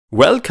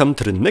Welcome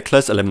to the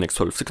Nicholas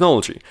 11x12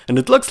 technology, and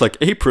it looks like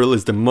April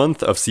is the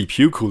month of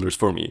CPU coolers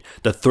for me,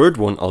 the third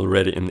one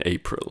already in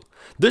April.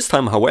 This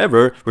time,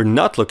 however, we're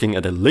not looking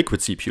at a liquid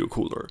CPU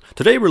cooler.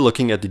 Today we're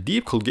looking at the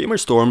DeepCool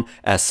GamerStorm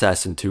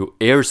Assassin 2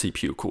 Air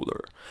CPU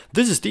cooler.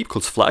 This is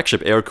DeepCool's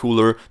flagship air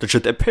cooler that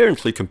should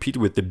apparently compete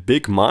with the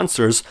big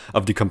monsters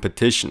of the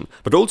competition,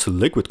 but also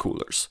liquid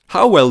coolers.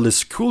 How well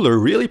this cooler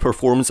really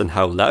performs and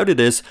how loud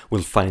it is,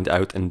 we'll find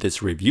out in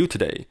this review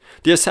today.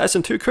 The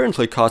Assassin 2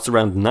 currently costs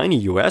around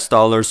 $90 US,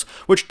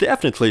 which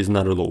definitely is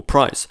not a low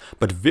price,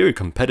 but very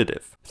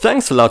competitive.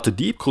 Thanks a lot to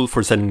DeepCool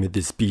for sending me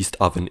this beast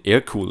of an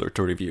air cooler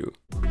to review.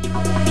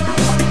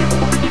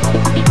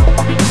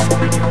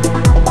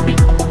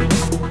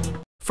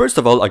 First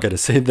of all, I gotta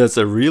say that's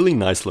a really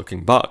nice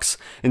looking box.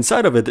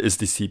 Inside of it is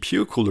the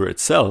CPU cooler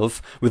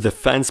itself, with the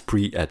fans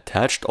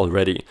pre-attached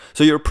already,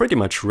 so you're pretty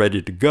much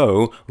ready to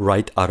go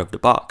right out of the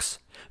box.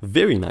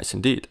 Very nice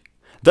indeed.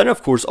 Then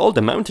of course all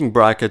the mounting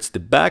brackets, the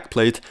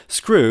backplate,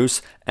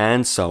 screws,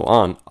 and so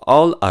on,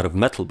 all out of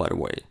metal by the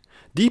way.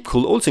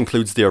 DeepCool also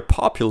includes their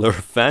popular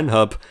fan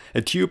hub,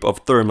 a tube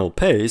of thermal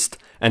paste,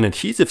 an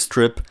adhesive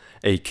strip,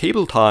 a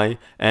cable tie,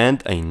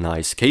 and a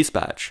nice case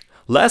badge.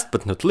 Last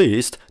but not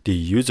least, the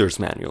user's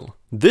manual.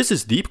 This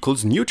is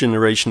DeepCool's new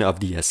generation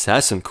of the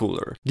Assassin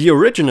cooler. The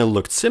original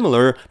looked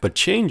similar, but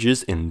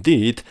changes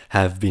indeed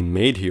have been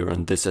made here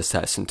on this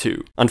Assassin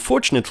 2.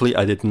 Unfortunately,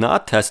 I did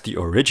not test the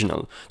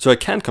original, so I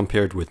can't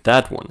compare it with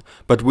that one,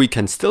 but we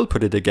can still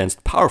put it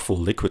against powerful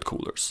liquid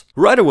coolers.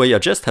 Right away, I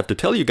just have to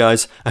tell you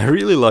guys, I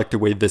really like the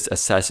way this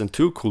Assassin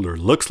 2 cooler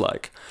looks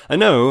like. I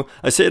know,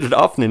 I say it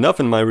often enough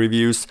in my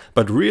reviews,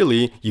 but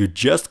really, you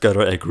just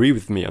gotta agree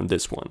with me on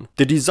this one.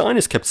 The design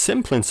is kept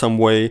simple in some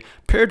way,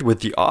 paired with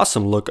the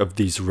awesome look of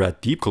these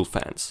red DeepCool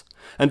fans.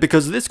 And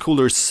because this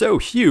cooler is so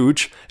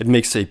huge, it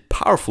makes a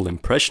powerful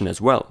impression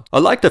as well. I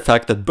like the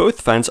fact that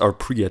both fans are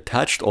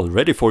pre-attached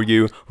already for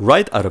you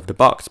right out of the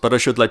box, but I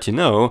should let you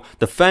know,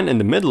 the fan in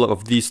the middle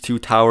of these two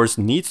towers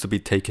needs to be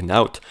taken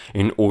out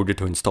in order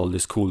to install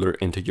this cooler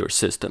into your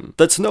system.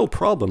 That's no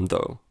problem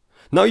though.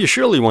 Now you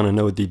surely want to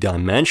know the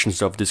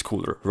dimensions of this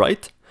cooler,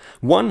 right?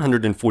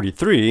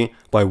 143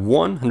 by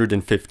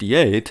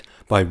 158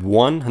 by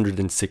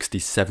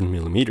 167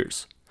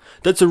 millimeters.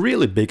 That's a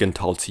really big and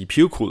tall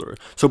CPU cooler,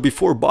 so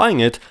before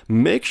buying it,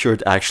 make sure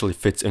it actually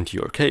fits into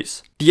your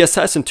case. The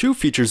Assassin 2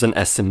 features an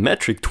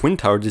asymmetric twin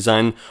tower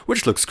design,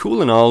 which looks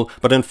cool and all,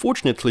 but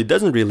unfortunately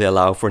doesn't really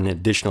allow for an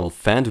additional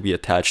fan to be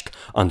attached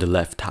on the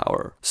left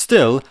tower.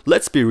 Still,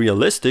 let's be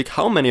realistic,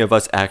 how many of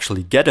us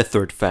actually get a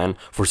third fan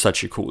for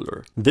such a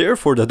cooler?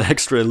 Therefore, that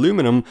extra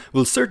aluminum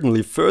will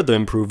certainly further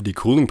improve the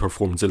cooling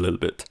performance a little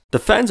bit. The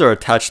fans are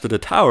attached to the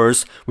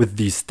towers with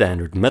these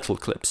standard metal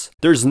clips.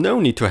 There's no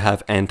need to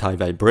have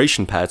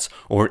anti-vibration pads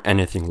or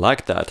anything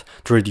like that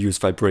to reduce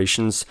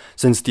vibrations,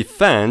 since the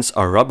fans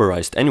are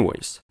rubberized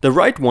anyways. The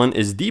right one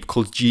is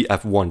DeepCool's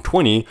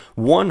GF140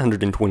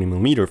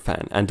 120mm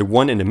fan, and the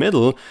one in the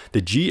middle,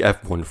 the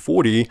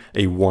GF140,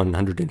 a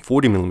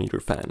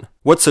 140mm fan.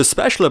 What's so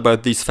special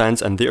about these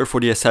fans and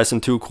therefore the Assassin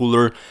 2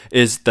 cooler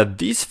is that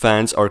these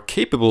fans are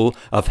capable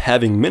of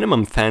having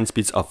minimum fan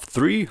speeds of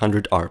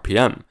 300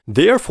 RPM.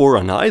 Therefore,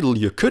 on idle,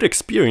 you could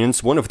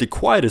experience one of the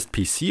quietest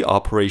PC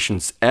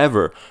operations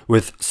ever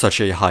with such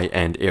a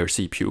high-end air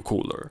CPU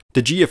cooler.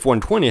 The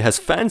GF120 has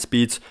fan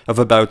speeds of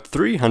about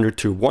 300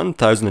 to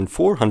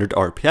 1400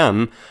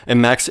 RPM, a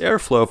max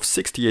airflow of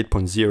 68.06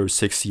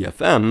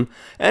 CFM,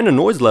 and a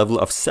noise level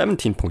of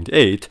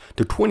 17.8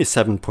 to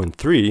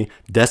 27.3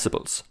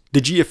 decibels. The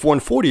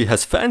GF140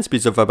 has fan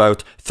speeds of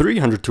about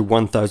 300 to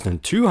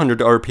 1200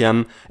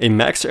 RPM, a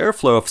max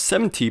airflow of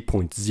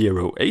 70.08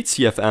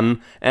 CFM,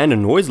 and a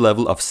noise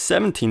level of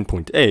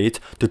 17.8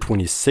 to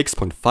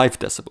 26.5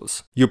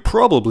 decibels. You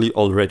probably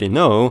already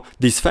know,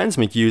 these fans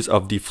make use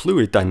of the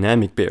fluid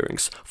dynamic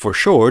bearings, for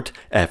short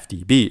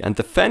FDB, and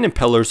the fan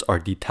impellers are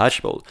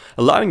detachable,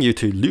 allowing you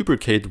to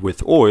lubricate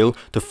with oil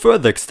to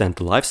further extend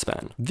the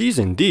lifespan. These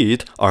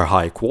indeed are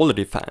high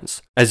quality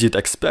fans. As you'd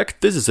expect,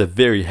 this is a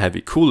very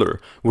heavy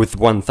cooler, with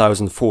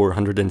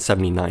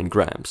 1479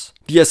 grams.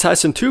 The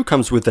Assassin 2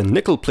 comes with a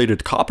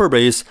nickel-plated copper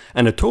base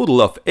and a total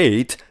of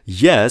 8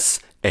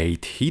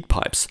 heat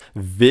pipes.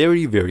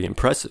 Very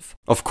impressive.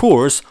 Of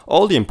course,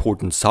 all the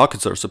important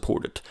sockets are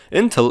supported.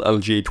 Intel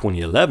LGA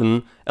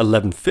 2011,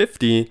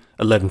 1150,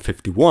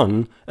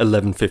 1151,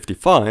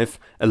 1155,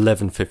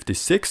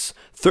 1156,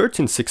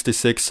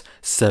 1366,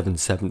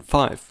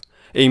 775.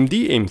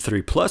 AMD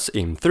AM3 Plus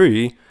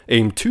AM3,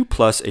 AM2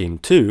 Plus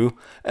AM2,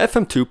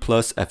 FM2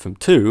 Plus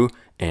FM2,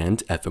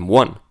 and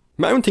FM1.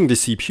 Mounting the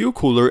CPU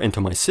cooler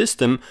into my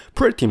system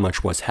pretty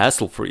much was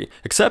hassle-free,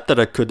 except that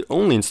I could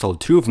only install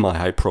 2 of my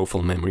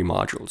high-profile memory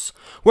modules.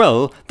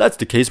 Well, that's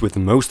the case with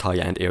most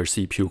high-end air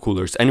CPU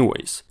coolers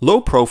anyways.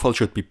 Low profile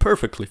should be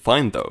perfectly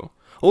fine though.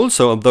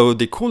 Also, although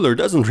the cooler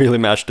doesn't really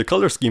match the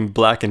color scheme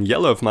black and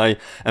yellow of my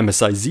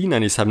MSI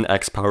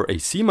Z97X Power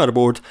AC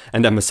motherboard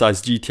and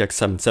MSI's GTX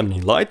 770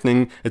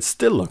 Lightning, it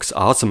still looks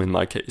awesome in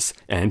my case,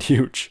 and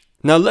huge.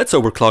 Now let's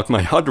overclock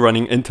my hot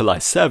running Intel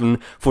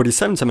i7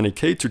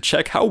 4770K to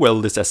check how well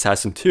this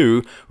Assassin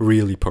 2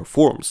 really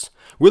performs.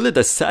 Will it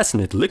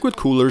assassinate liquid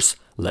coolers?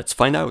 Let's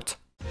find out.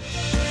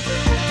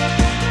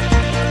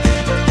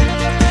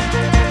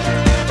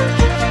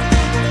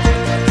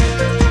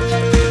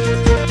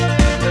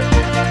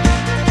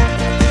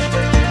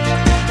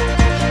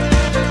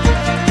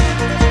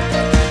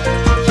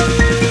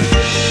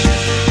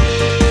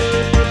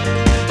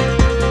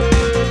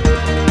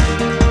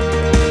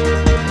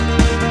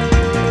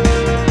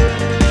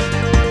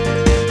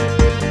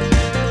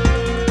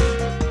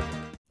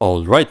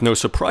 Alright, no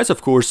surprise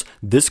of course,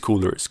 this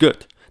cooler is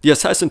good. The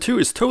Assassin 2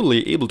 is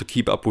totally able to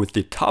keep up with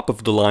the top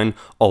of the line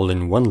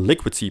all-in-one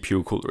liquid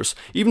CPU coolers,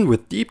 even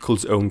with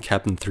DeepCool's own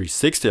Captain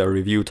 360 I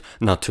reviewed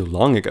not too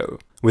long ago.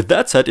 With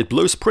that said, it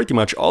blows pretty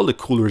much all the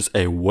coolers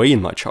away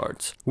in my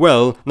charts.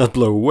 Well, not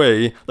blow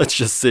away, let's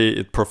just say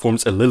it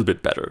performs a little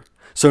bit better.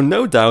 So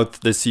no doubt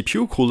the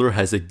CPU cooler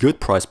has a good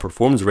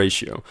price-performance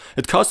ratio.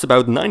 It costs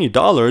about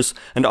 $90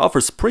 and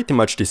offers pretty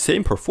much the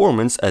same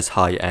performance as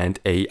high-end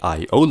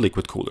AIO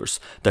liquid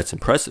coolers. That's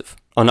impressive.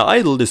 On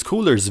idle, this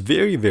cooler is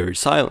very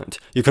silent.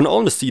 You can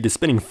almost see the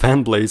spinning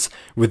fan blades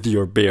with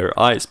your bare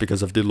eyes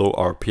because of the low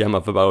RPM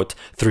of about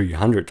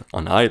 300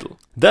 on idle.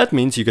 That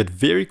means you get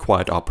very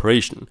quiet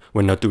operation,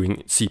 when not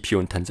doing CPU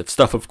intensive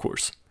stuff of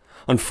course.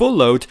 On full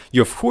load,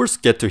 you of course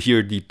get to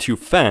hear the two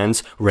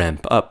fans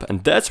ramp up,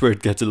 and that's where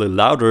it gets a little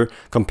louder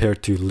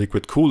compared to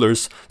liquid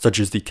coolers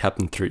such as the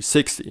Captain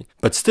 360.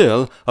 But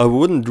still, I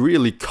wouldn't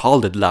really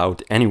call it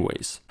loud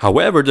anyways.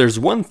 However, there's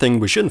one thing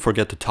we shouldn't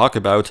forget to talk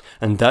about,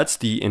 and that's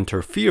the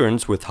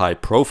interference with high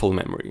profile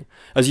memory.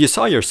 As you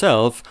saw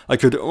yourself, I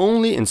could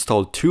only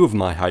install 2 of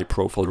my high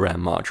profile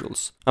RAM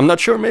modules. I'm not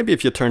sure, maybe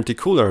if you turned the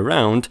cooler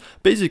around,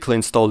 basically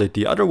installed it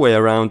the other way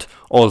around,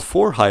 all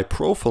 4 high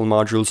profile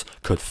modules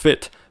could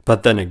fit.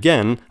 But then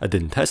again, I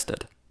didn't test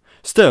it.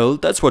 Still,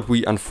 that's what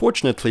we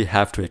unfortunately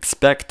have to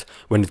expect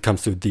when it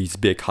comes to these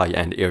big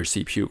high-end air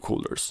CPU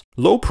coolers.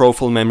 Low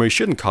profile memory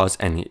shouldn't cause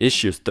any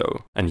issues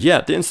though. And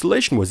yeah, the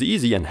installation was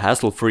easy and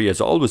hassle-free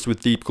as always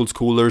with DeepCool's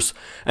coolers,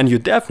 and you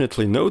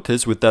definitely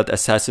notice with that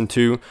Assassin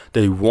 2,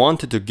 they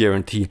wanted to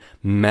guarantee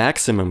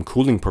maximum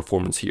cooling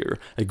performance here,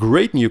 a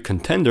great new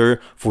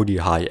contender for the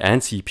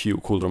high-end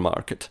CPU cooler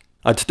market.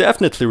 I'd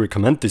definitely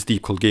recommend this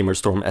DeepCool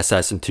Gamerstorm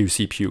Assassin 2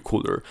 CPU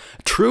cooler,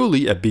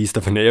 truly a beast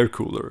of an air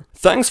cooler.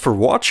 Thanks for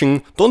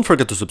watching, don't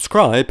forget to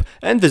subscribe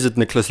and visit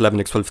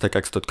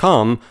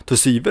nicholas11x12techx.com to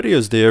see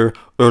videos there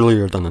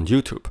earlier than on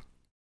YouTube.